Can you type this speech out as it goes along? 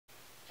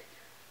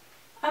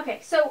Okay,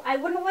 so I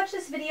wouldn't watch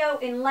this video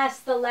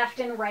unless the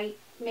left and right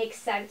makes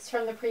sense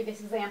from the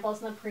previous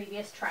examples and the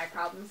previous try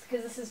problems,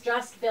 because this is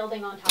just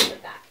building on top of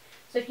that.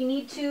 So if you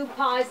need to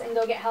pause and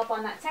go get help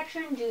on that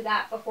section, do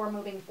that before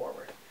moving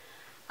forward.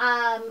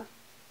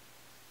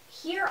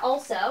 Here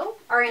also,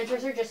 our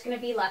answers are just going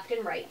to be left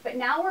and right, but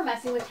now we're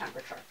messing with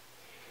temperature.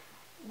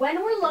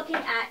 When we're looking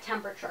at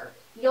temperature,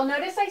 you'll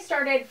notice I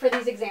started, for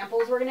these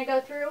examples we're going to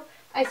go through,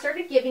 I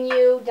started giving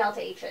you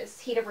delta H's,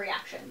 heat of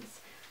reactions.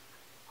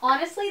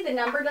 Honestly, the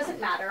number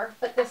doesn't matter,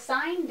 but the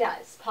sign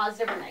does,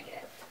 positive or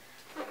negative.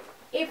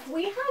 If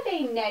we have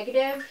a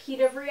negative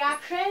heat of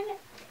reaction,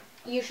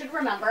 you should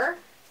remember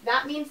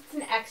that means it's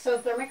an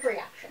exothermic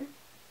reaction.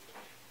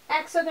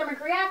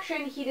 Exothermic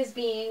reaction, heat is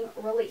being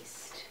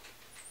released.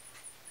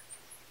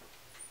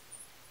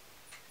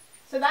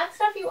 So that's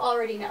stuff you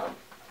already know.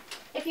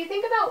 If you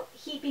think about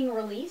heat being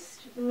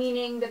released,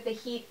 meaning that the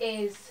heat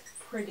is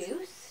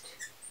produced,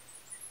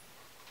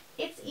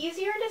 it's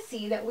easier to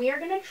see that we are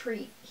going to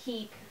treat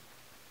heat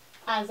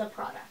as a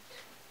product.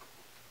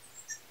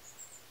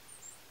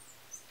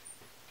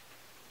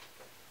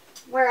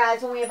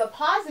 Whereas when we have a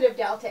positive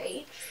delta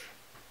H,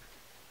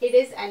 it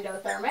is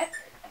endothermic.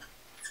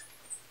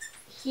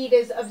 Heat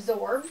is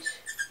absorbed.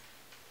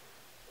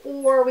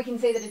 Or we can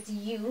say that it's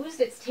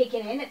used, it's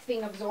taken in, it's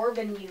being absorbed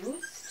and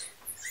used.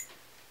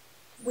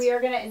 We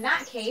are going to, in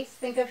that case,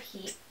 think of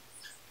heat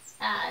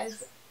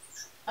as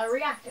a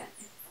reactant.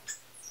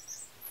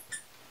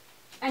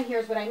 And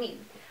here's what I mean.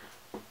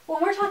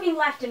 When we're talking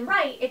left and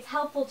right, it's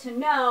helpful to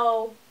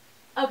know,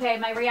 okay,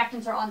 my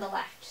reactants are on the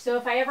left. So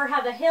if I ever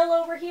have a hill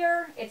over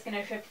here, it's going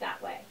to shift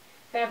that way.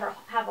 If I ever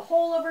have a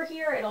hole over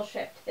here, it'll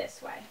shift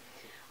this way.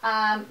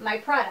 My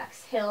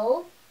products,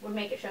 hill would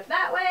make it shift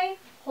that way,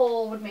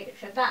 hole would make it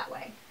shift that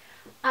way.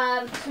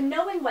 So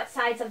knowing what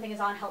side something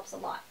is on helps a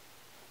lot.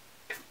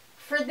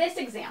 For this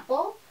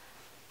example,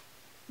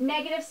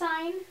 negative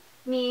sign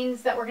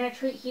means that we're going to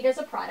treat heat as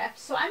a product.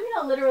 So I'm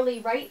going to literally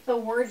write the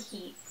word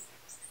heat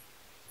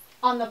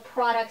on the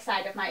product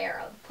side of my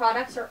arrow.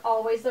 Products are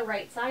always the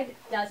right side. It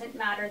doesn't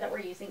matter that we're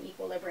using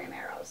equilibrium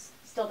arrows.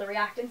 Still the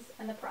reactants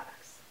and the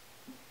products.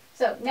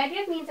 So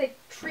negative means I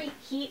treat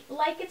heat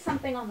like it's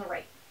something on the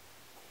right.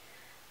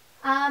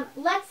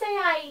 Let's say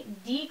I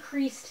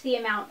decreased the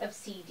amount of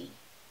CD.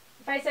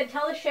 If I said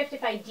tell the shift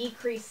if I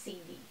decrease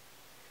CD,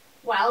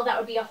 well, that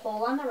would be a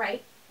hole on the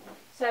right,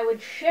 so I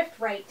would shift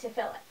right to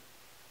fill it.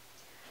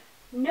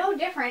 No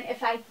different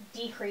if I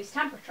decrease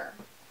temperature.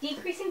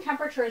 Decreasing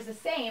temperature is the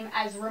same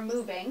as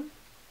removing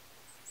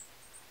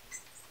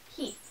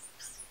heat.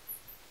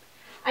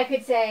 I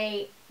could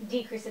say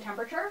decrease the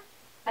temperature.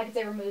 I could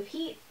say remove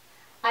heat.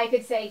 I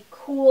could say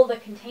cool the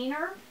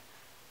container.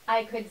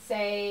 I could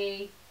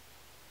say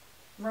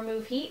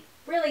remove heat.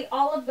 Really,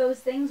 all of those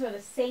things are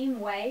the same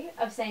way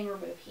of saying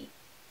remove heat.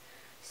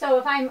 So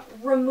if I'm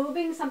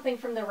removing something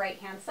from the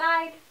right-hand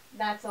side,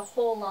 that's a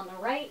hole on the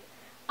right,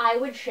 I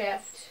would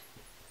shift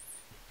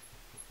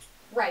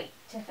right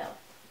to fill it.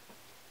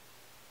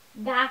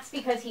 That's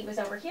because heat was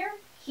over here.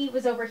 Heat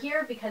was over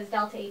here because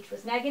delta H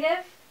was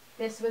negative.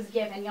 This was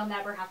given. You'll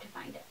never have to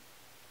find it.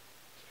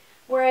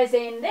 Whereas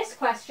in this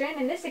question,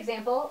 in this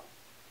example,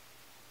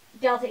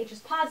 delta H is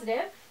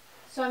positive,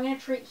 so I'm going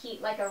to treat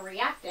heat like a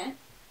reactant.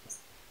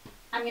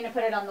 I'm going to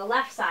put it on the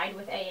left side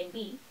with A and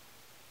B.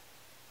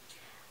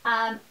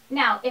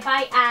 Now, if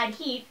I add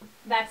heat,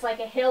 that's like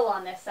a hill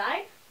on this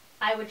side.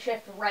 I would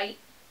shift right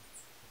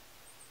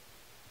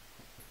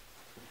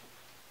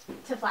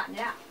to flatten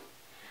it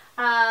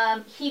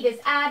out. Heat is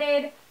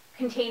added,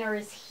 container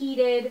is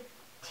heated,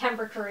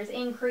 temperature is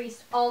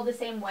increased, all the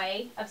same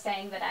way of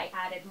saying that I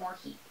added more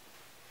heat.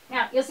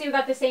 Now, you'll see we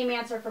got the same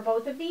answer for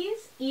both of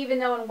these, even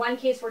though in one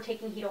case we're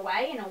taking heat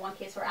away and in one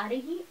case we're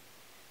adding heat.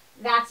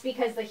 That's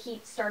because the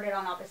heat started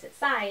on opposite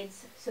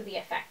sides, so the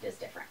effect is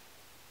different.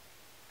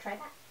 Try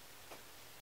that.